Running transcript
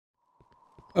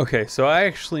Okay, so I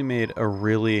actually made a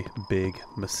really big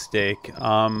mistake.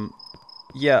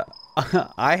 Yeah,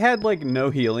 I had like no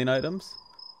healing items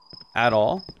at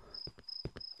all,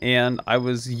 and I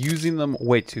was using them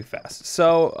way too fast.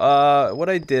 So, what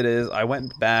I did is I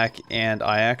went back and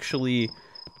I actually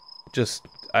just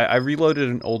I reloaded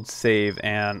an old save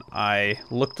and I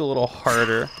looked a little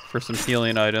harder for some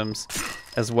healing items,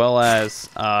 as well as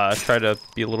try to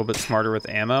be a little bit smarter with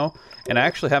ammo. And I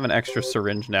actually have an extra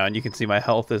syringe now, and you can see my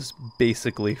health is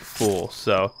basically full.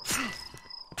 So,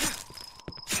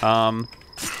 um,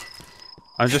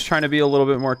 I'm just trying to be a little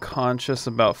bit more conscious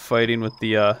about fighting with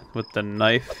the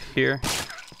knife here.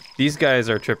 These guys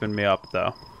are tripping me up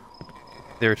though.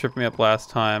 They were tripping me up last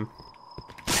time.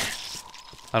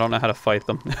 I don't know how to fight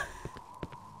them.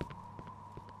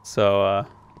 So,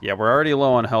 yeah, we're already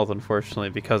low on health, unfortunately,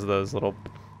 because of those little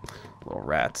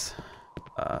rats.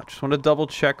 Just want to double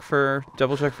check for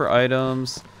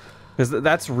items, because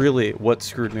that's really what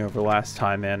screwed me over last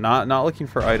time, man. Not looking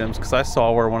for items, because I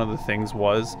saw where one of the things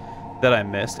was that I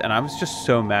missed, and I was just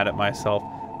so mad at myself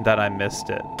that I missed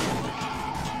it.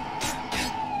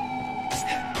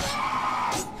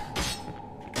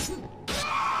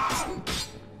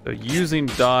 So using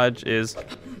dodge is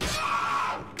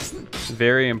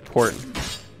very important.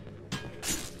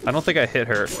 I don't think I hit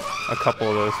her a couple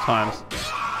of those times.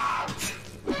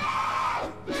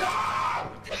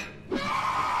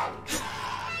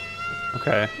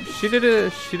 Okay, she did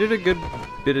a good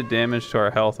bit of damage to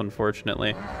our health,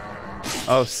 unfortunately.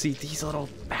 Oh, see, these little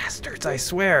bastards, I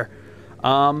swear.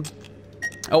 Oh,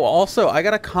 also, I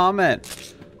got a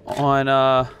comment on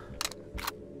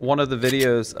one of the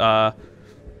videos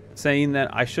saying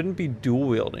that I shouldn't be dual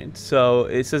wielding. So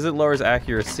it says it lowers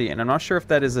accuracy, and I'm not sure if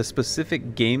that is a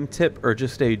specific game tip or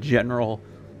just a general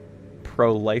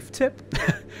pro life tip.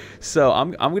 So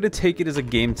I'm gonna take it as a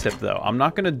game tip though. I'm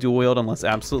not gonna dual wield unless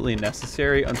absolutely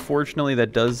necessary. Unfortunately,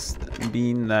 that does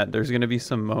mean that there's gonna be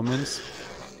some moments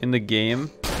in the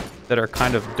game that are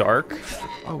kind of dark.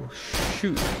 Oh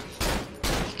shoot.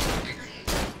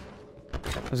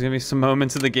 There's gonna be some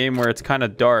moments in the game where it's kind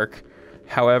of dark.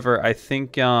 However, I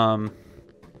think it's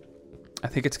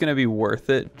gonna be worth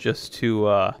it just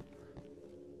to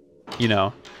you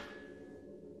know,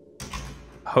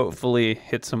 hopefully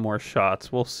hit some more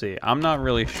shots. We'll see. I'm not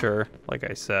really sure, like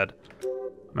I said.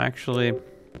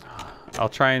 I'll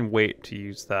try and wait to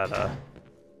use that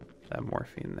that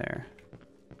morphine there.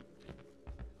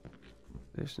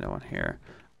 There's no one here.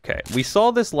 Okay, we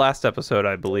saw this last episode,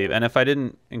 I believe, and if I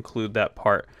didn't include that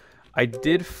part, I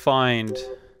did find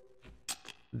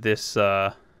this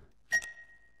this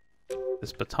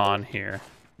baton here,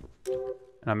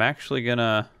 and I'm actually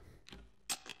gonna,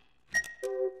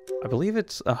 I believe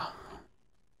it's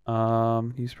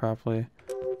used properly,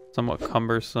 somewhat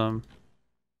cumbersome.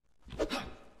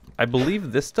 I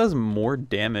believe this does more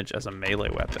damage as a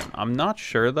melee weapon. I'm not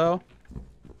sure though,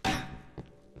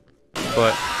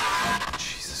 but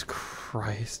Jesus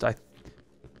Christ,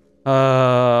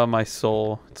 my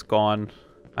soul, it's gone.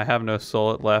 I have no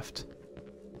soul left.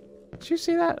 Did you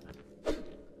see that?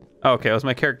 Oh, okay, it was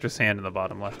my character's hand in the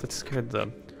bottom left. It scared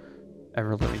the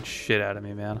ever-living shit out of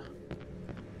me, man.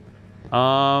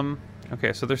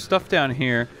 Okay, so there's stuff down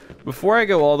here. Before I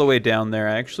go all the way down there,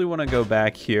 I actually want to go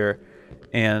back here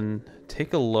and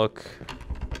take a look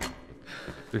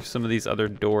through some of these other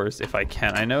doors if I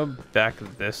can. I know back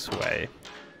this way.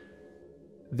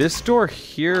 This door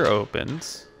here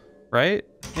opens, right?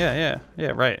 Yeah,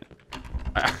 right.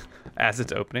 As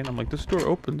it's opening, I'm like, this door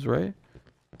opens, right?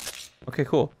 Okay,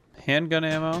 cool. Handgun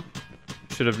ammo.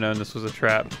 Should have known this was a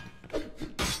trap.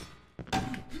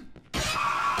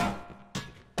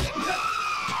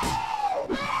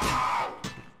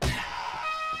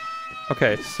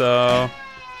 Okay, so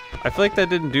I feel like that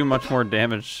didn't do much more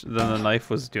damage than the knife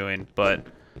was doing, but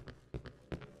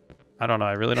I don't know.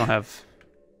 I really don't have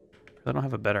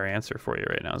a better answer for you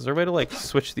right now. Is there a way to like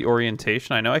switch the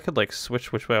orientation? I know I could like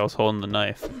switch which way I was holding the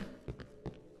knife.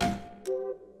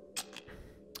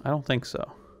 I don't think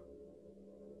so.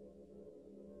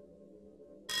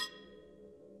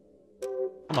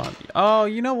 Come on. Oh,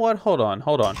 you know what? Hold on.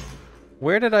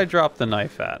 Where did I drop the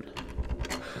knife at?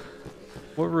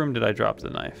 What room did I drop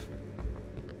the knife?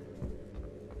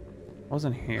 It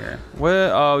wasn't here.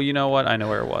 Where? Oh, you know what? I know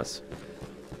where it was.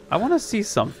 I want to see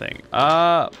something.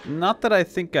 Not that I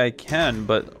think I can,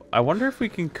 but I wonder if we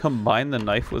can combine the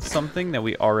knife with something that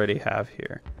we already have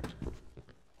here.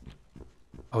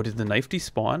 Oh, did the knife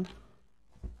despawn?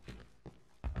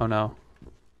 Oh no.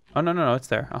 Oh no, it's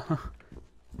there.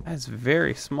 That's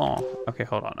very small. Okay,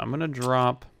 hold on. I'm gonna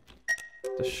drop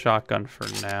the shotgun for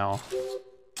now.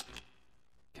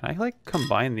 Can I, like,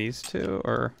 combine these two,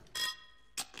 or...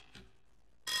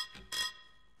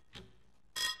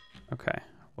 Okay,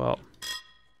 well...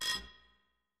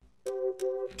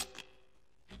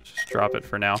 Just drop it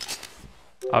for now.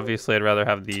 Obviously, I'd rather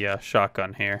have the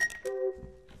shotgun here.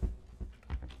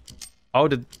 Oh,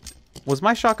 was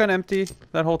my shotgun empty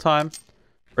that whole time?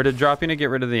 Or did dropping it get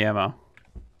rid of the ammo?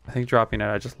 I think dropping it,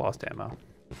 I just lost ammo.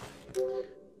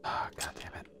 Oh, God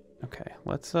damn it. Okay,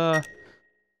 let's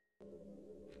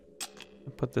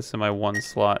put this in my one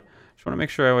slot. Just want to make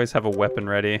sure I always have a weapon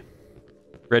ready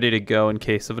to go in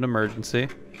case of an emergency.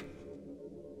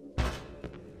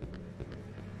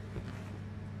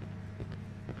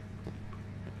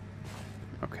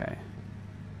 Okay.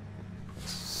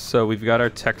 So we've got our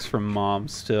text from Mom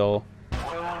still.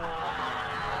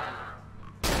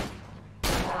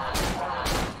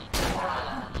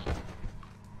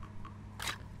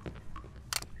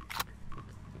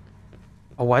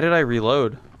 Oh, why did I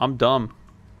reload? I'm dumb.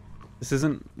 This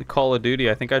isn't Call of Duty.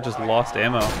 I think I just lost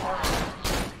ammo.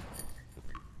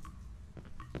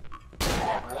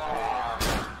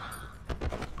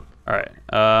 Alright,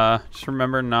 just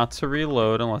remember not to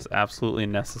reload unless absolutely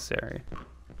necessary.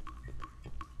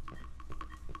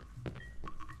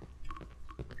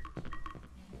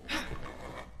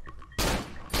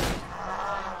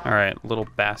 Alright, little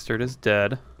bastard is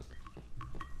dead.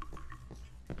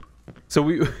 So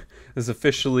this is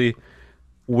officially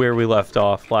where we left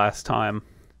off last time.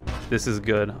 This is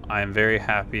good. I am very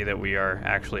happy that we are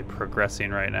actually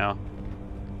progressing right now.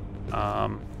 A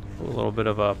little bit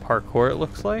of a parkour, it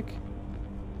looks like.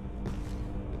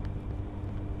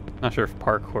 Not sure if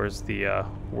parkour is the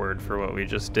word for what we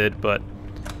just did, but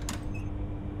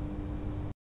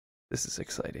this is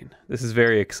exciting. This is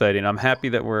very exciting. I'm happy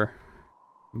that we're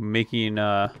making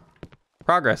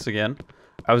progress again.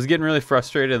 I was getting really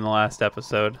frustrated in the last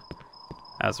episode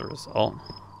as a result.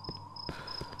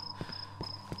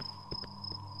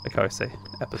 Like how I say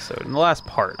episode. In the last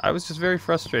part, I was just very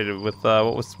frustrated with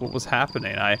what was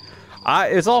happening.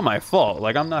 It's all my fault.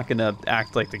 Like, I'm not gonna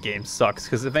act like the game sucks,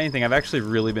 because if anything, I've actually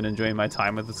really been enjoying my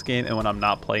time with this game, and when I'm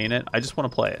not playing it, I just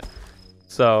want to play it.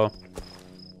 So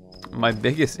my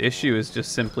biggest issue is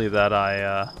just simply that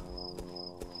I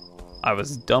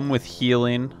was dumb with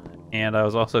healing, and I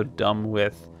was also dumb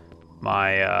with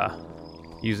my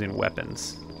using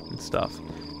weapons and stuff.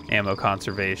 Ammo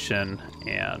conservation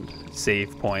and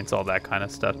save points, all that kind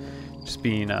of stuff. Just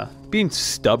being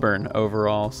stubborn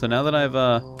overall. So now that I've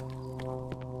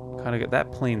kind of got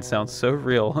that plane sounds so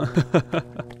real.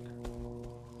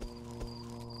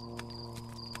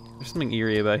 There's something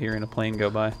eerie about hearing a plane go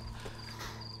by.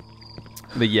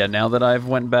 But yeah, now that I've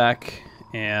went back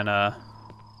and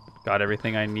got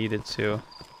everything I needed to,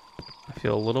 I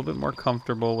feel a little bit more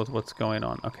comfortable with what's going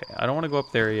on. Okay, I don't want to go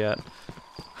up there yet.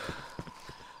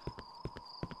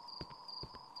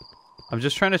 I'm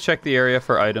just trying to check the area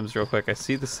for items real quick. I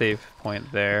see the save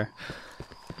point there.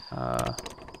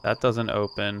 That doesn't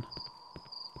open.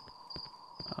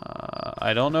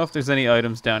 I don't know if there's any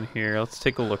items down here. Let's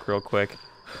take a look real quick.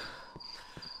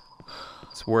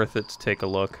 It's worth it to take a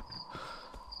look.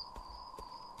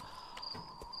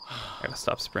 I gotta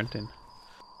stop sprinting.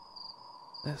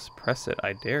 This, press it,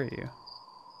 I dare you.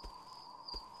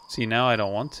 See, now I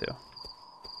don't want to.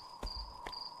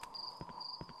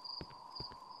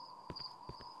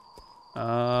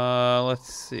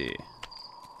 Let's see.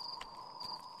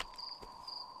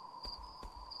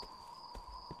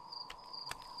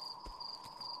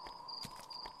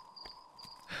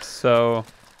 So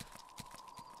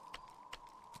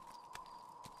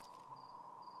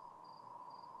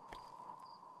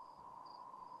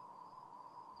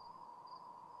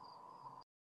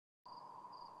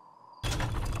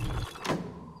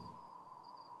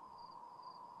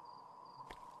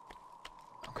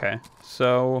okay,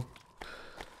 so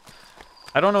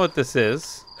I don't know what this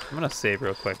is. I'm gonna save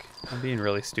real quick. I'm being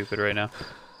really stupid right now.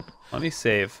 Let me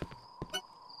save.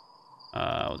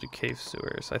 We'll do cave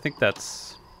sewers. I think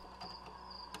that's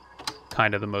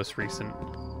kind of the most recent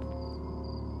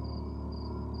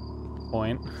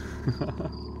point.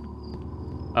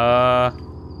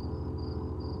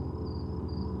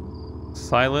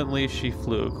 Silently she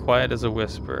flew, quiet as a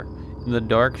whisper. In the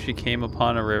dark she came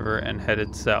upon a river and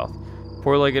headed south.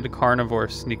 Four-legged carnivore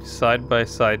sneaked side by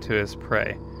side to his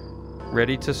prey,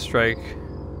 ready to strike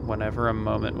whenever a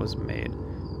moment was made.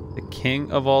 The king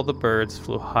of all the birds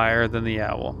flew higher than the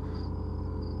owl.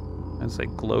 It was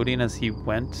like gloating as he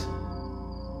went.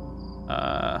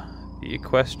 The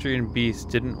equestrian beast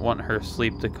didn't want her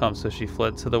sleep to come, so she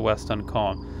fled to the west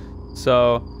uncalm.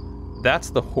 So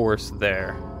that's the horse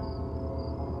there.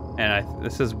 And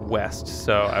this is west,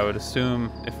 so I would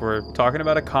assume if we're talking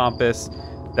about a compass,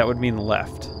 that would mean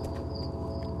left.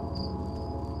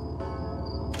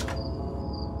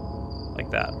 Like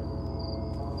that.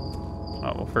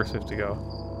 Oh, well, first we have to go.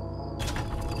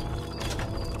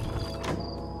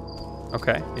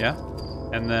 Okay, yeah.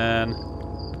 And then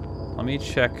let me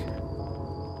check.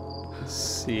 Let's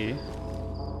see.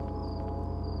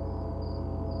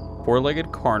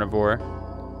 Four-legged carnivore.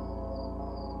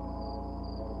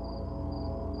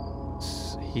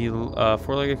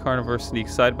 Four-legged carnivore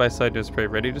sneaks side by side to his prey,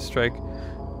 ready to strike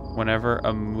whenever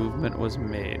a movement was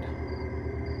made.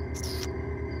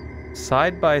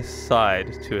 Side by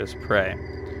side to his prey.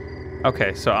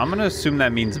 Okay, so I'm gonna assume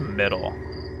that means middle.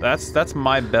 That's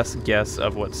my best guess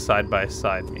of what side by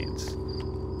side means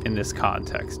in this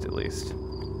context, at least.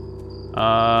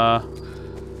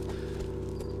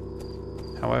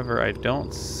 However, I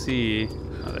don't see.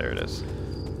 Oh, there it is.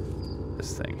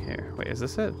 This thing here. Wait, is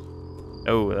this it?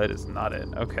 Oh, that is not it.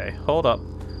 Okay, hold up.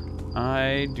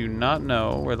 I do not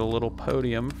know where the little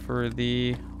podium for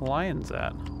the lion's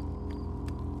at.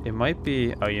 It might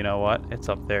be. Oh, you know what? It's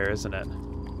up there, isn't it?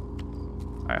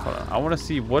 All right, hold on. I want to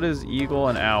see what is eagle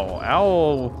and owl.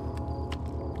 Owl.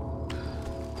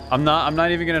 I'm not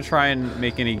even gonna try and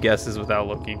make any guesses without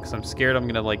looking, because I'm scared I'm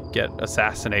gonna like get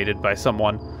assassinated by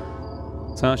someone.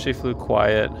 So she flew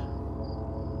quiet.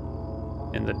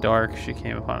 In the dark, she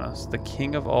came upon us. The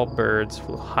king of all birds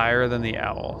flew higher than the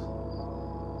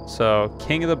owl. So,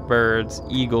 king of the birds,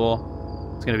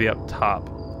 eagle, it's gonna be up top.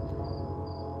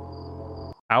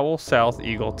 Owl south,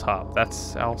 eagle top.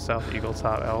 That's owl south, eagle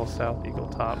top, owl south, eagle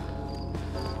top.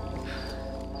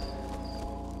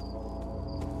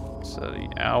 So the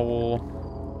owl.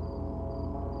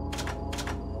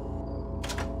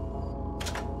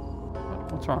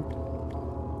 What's wrong?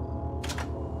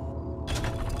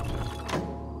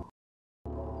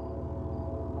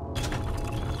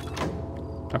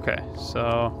 Okay,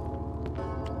 so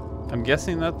I'm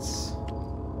guessing that's.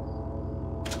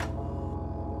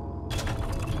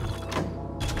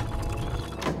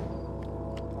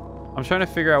 I'm trying to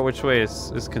figure out which way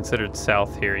is considered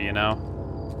south here, you know?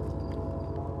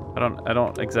 I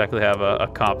don't exactly have a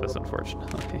compass,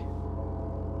 unfortunately.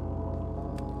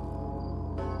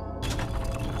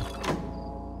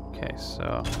 Okay,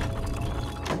 so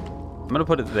I'm gonna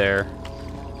put it there.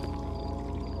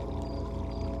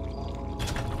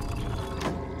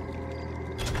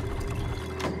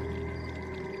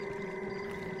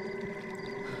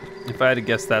 If I had to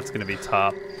guess, that's gonna be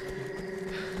top.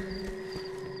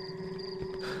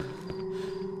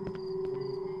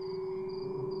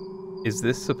 Is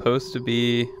this supposed to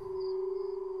be...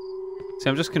 See,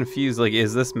 I'm just confused. Like,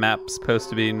 is this map supposed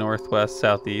to be northwest,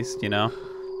 southeast, you know?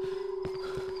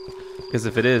 Because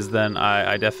if it is, then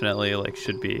I definitely, like,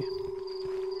 should be...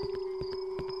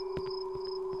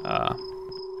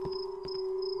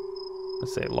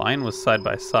 Let's say, line was side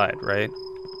by side, right?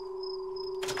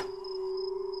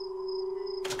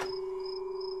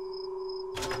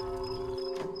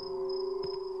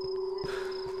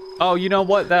 Oh, you know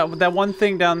what? That one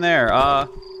thing down there, ow.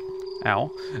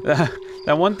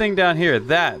 That one thing down here,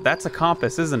 that's a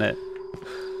compass, isn't it?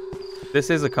 This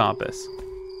is a compass.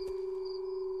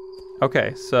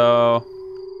 Okay, so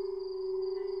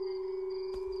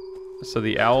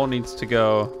the owl needs to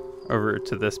go over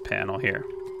to this panel here.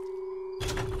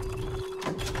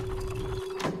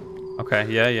 Okay,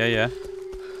 yeah.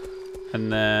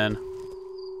 And then,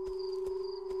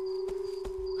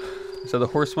 so the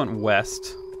horse went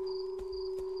west.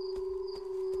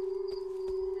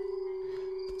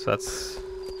 So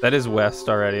that is west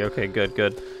already. Okay,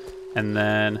 good. And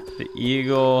then the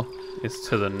eagle is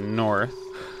to the north.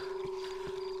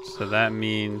 So that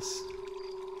means...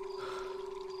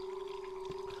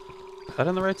 Is that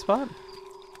in the right spot?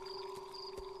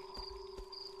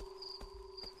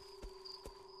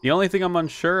 The only thing I'm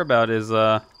unsure about is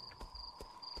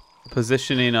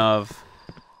positioning of...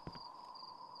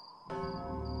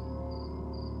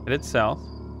 Headed south.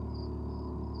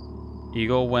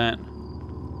 Eagle went...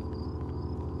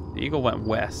 The eagle went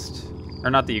west. Or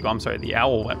not the eagle, I'm sorry, the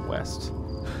owl went west.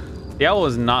 The owl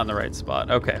is not in the right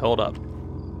spot. Okay, hold up.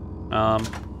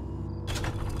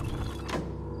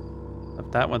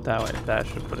 If that went that way, that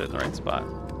should put it in the right spot.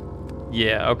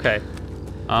 Yeah, okay.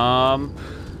 I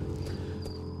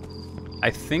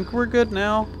think we're good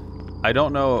now. I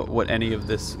don't know what any of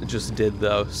this just did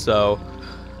though, so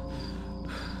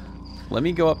let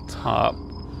me go up top.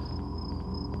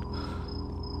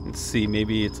 Let's see,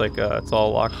 maybe it's like it's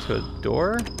all locked to a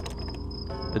door.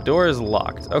 The door is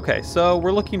locked. Okay, so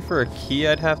we're looking for a key,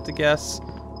 I'd have to guess.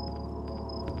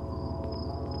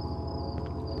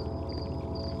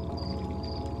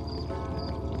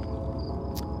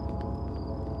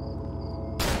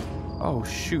 Oh,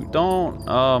 shoot. Don't.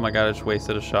 Oh, my God. I just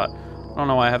wasted a shot. I don't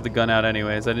know why I have the gun out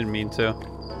anyways. I didn't mean to.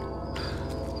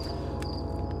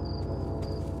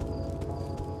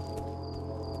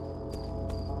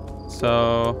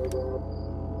 So...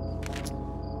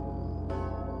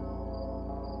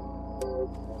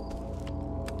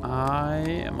 I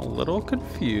am a little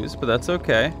confused, but that's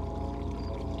okay.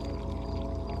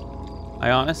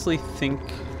 I honestly think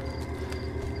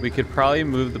we could probably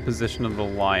move the position of the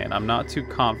lion. I'm not too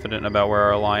confident about where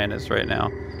our lion is right now.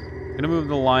 I'm gonna move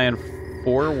the lion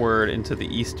forward into the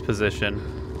east position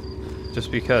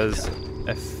just because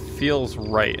it feels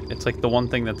right. It's like the one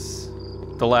thing that's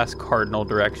the last cardinal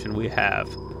direction we have.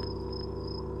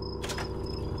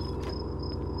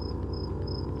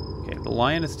 Okay, the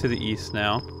lion is to the east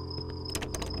now.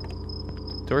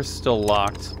 Door's still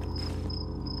locked.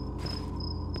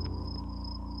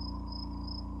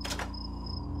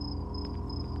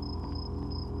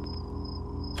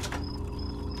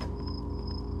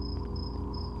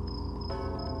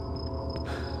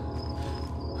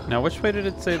 Now, which way did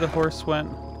it say the horse went?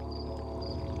 I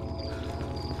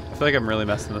feel like I'm really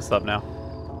messing this up now.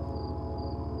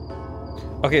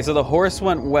 Okay, so the horse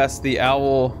went west, the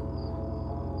owl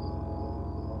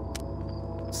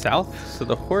south? So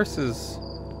the horse is...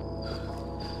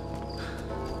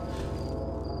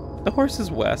 The horse is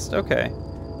west, okay.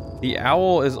 The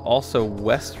owl is also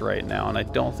west right now, and I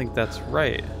don't think that's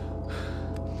right.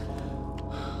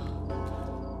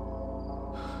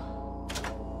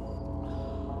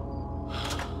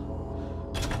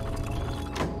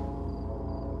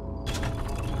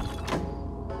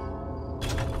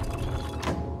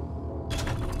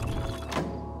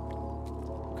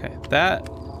 Okay, that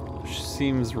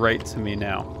seems right to me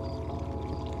now.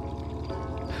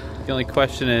 The only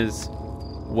question is,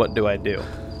 what do I do?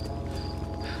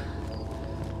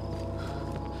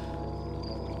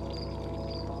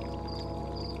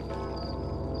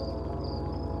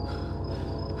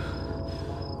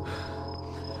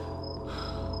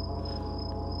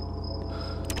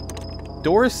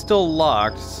 Door is still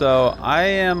locked, so I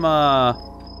am,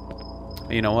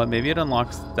 you know what, maybe it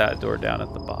unlocks that door down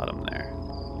at the bottom there.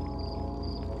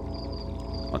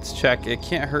 Let's check. It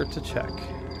can't hurt to check.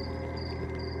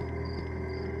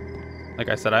 Like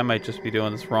I said, I might just be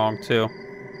doing this wrong, too.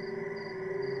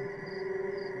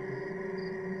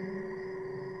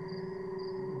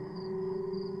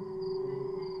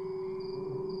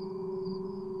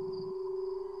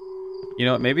 You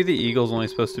know what, maybe the eagle's only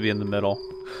supposed to be in the middle.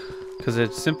 Because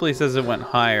it simply says it went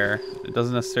higher. It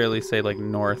doesn't necessarily say, like,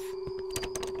 north.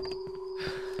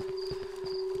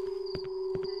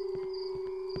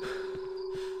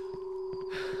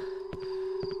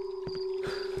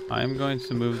 I'm going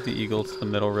to move the eagle to the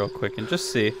middle real quick and just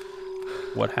see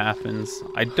what happens.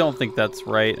 I don't think that's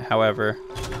right, however.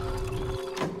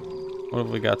 What have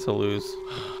we got to lose?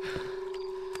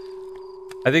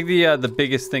 I think the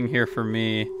biggest thing here for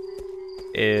me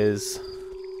is...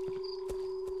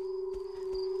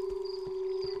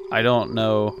 I don't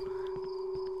know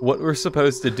what we're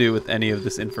supposed to do with any of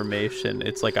this information.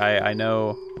 It's like I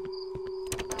know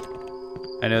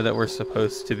that we're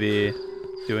supposed to be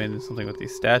doing something with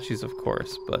these statues, of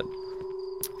course, but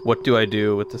what do I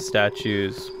do with the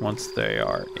statues once they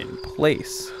are in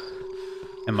place?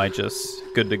 Am I just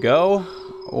good to go,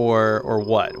 or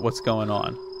what? What's going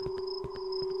on?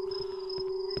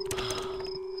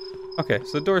 Okay,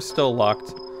 so the door's still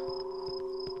locked.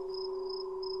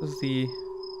 Does the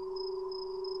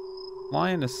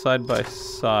lion is side by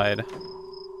side.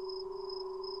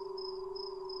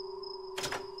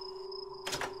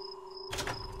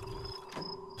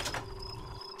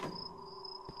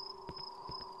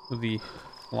 The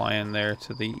lion there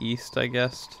to the east, I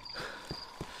guess,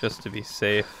 just to be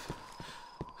safe.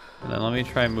 And then let me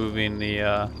try moving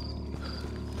the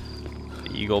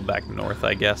eagle back north,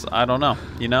 I guess. I don't know,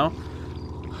 you know?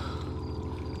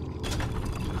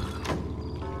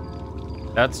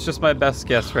 That's just my best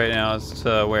guess right now as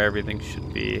to where everything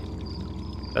should be.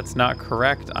 That's not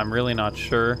correct. I'm really not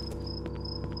sure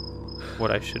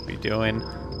what I should be doing.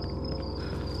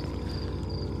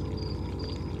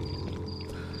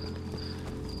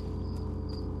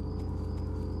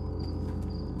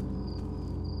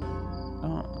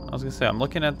 I was gonna say, I'm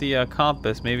looking at the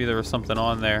compass. Maybe there was something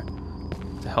on there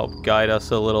to help guide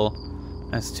us a little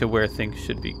as to where things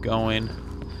should be going.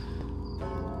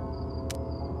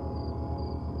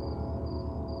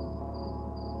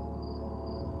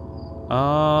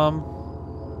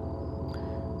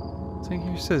 Thing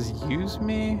here says use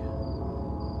me.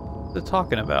 What's it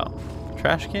talking about?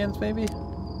 Trash cans, maybe?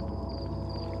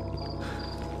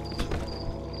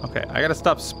 Okay, I gotta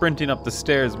stop sprinting up the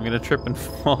stairs. I'm gonna trip and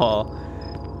fall.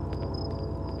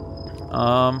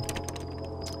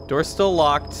 Door's still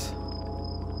locked.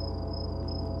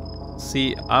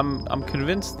 See, I'm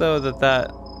convinced though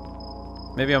that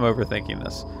maybe I'm overthinking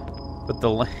this, but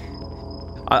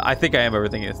I think I am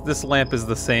overthinking this. This lamp is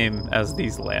the same as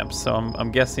these lamps, so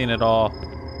I'm guessing it all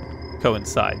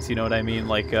coincides. You know what I mean?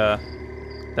 Like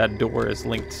that door is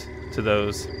linked to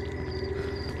those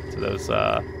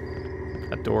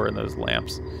that door and those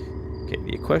lamps. Okay,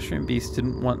 the equestrian beast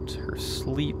didn't want her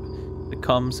sleep to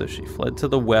come, so she fled to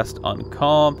the west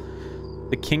uncalm.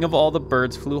 The king of all the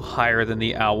birds flew higher than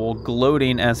the owl,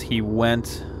 gloating as he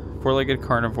went. Four-legged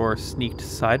carnivore sneaked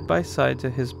side by side to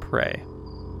his prey.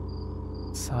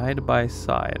 Side by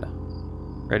side.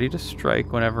 Ready to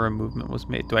strike whenever a movement was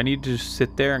made. Do I need to just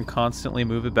sit there and constantly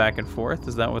move it back and forth?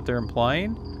 Is that what they're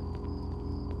implying?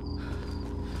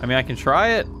 I mean, I can try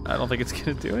it. I don't think it's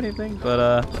gonna do anything,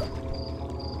 but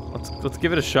let's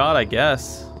give it a shot, I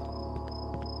guess.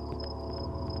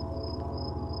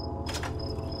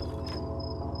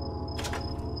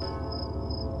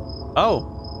 Oh.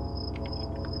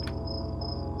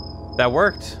 That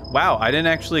worked. Wow, I didn't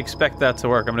actually expect that to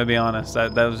work, I'm gonna be honest.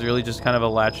 That was really just kind of a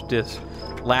last-ditch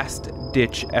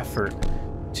effort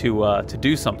to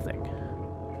do something.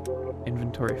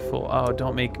 Inventory full. Oh,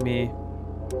 don't make me...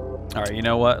 Alright, you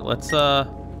know what? Let's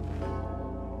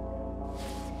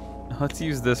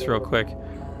use this real quick.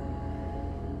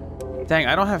 Dang,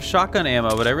 I don't have shotgun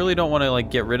ammo, but I really don't want to, like,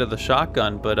 get rid of the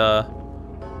shotgun, but,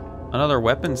 another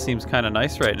weapon seems kind of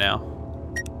nice right now.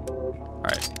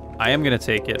 Alright, I am gonna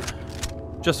take it.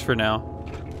 Just for now.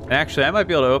 And actually, I might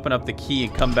be able to open up the key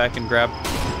and come back and grab...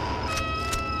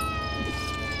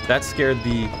 That scared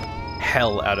the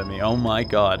hell out of me. Oh my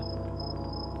god.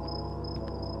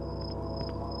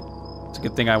 It's a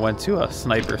good thing I went to a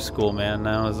sniper school, man.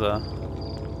 That was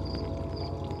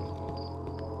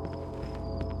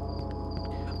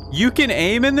You can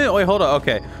aim in it? Wait, hold up.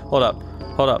 Okay, hold up.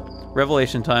 Hold up.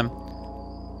 Revelation time.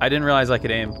 I didn't realize I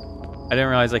could aim. I didn't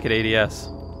realize I could ADS.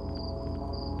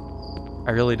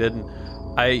 I really didn't.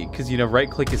 Because, you know, right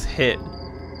click is hit.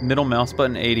 Middle mouse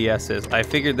button ADS is. I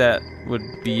figured that would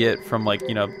be it from, like,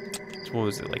 you know, what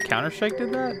was it? Like Counter-Strike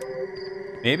did that?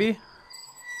 Maybe?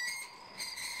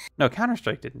 No,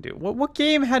 Counter-Strike didn't do it. What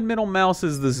game had middle mouse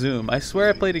as the zoom? I swear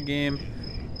I played a game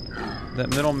that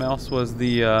middle mouse was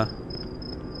the,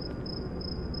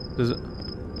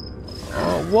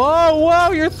 Oh,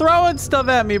 whoa, you're throwing stuff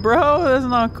at me, bro. That's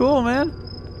not cool, man.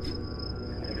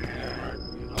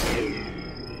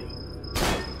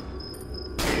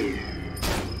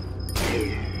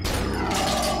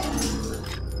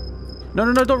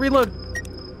 No, don't reload.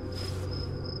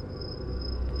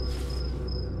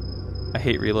 I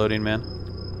hate reloading, man.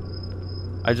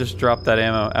 I just dropped that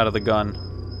ammo out of the gun.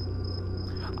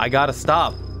 I gotta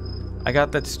stop. I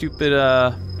got that stupid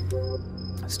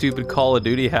Call of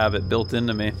Duty habit built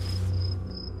into me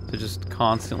to just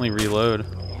constantly reload.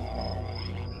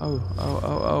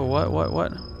 Oh, what?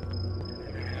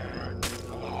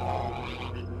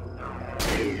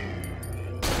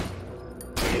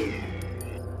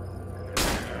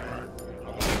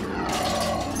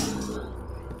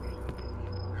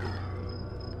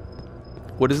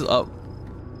 What is up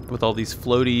with all these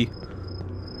floaty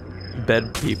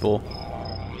bed people?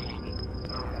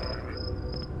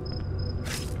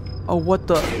 Oh, what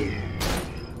the?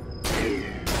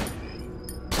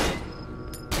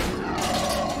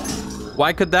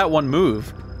 Why could that one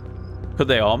move? Could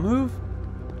they all move?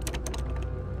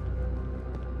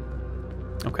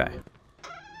 Okay.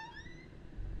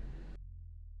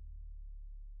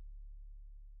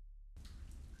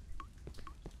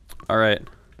 All right.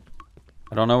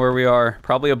 I don't know where we are.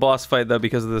 Probably a boss fight though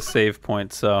because of the save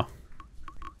point, so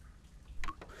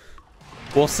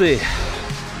we'll see.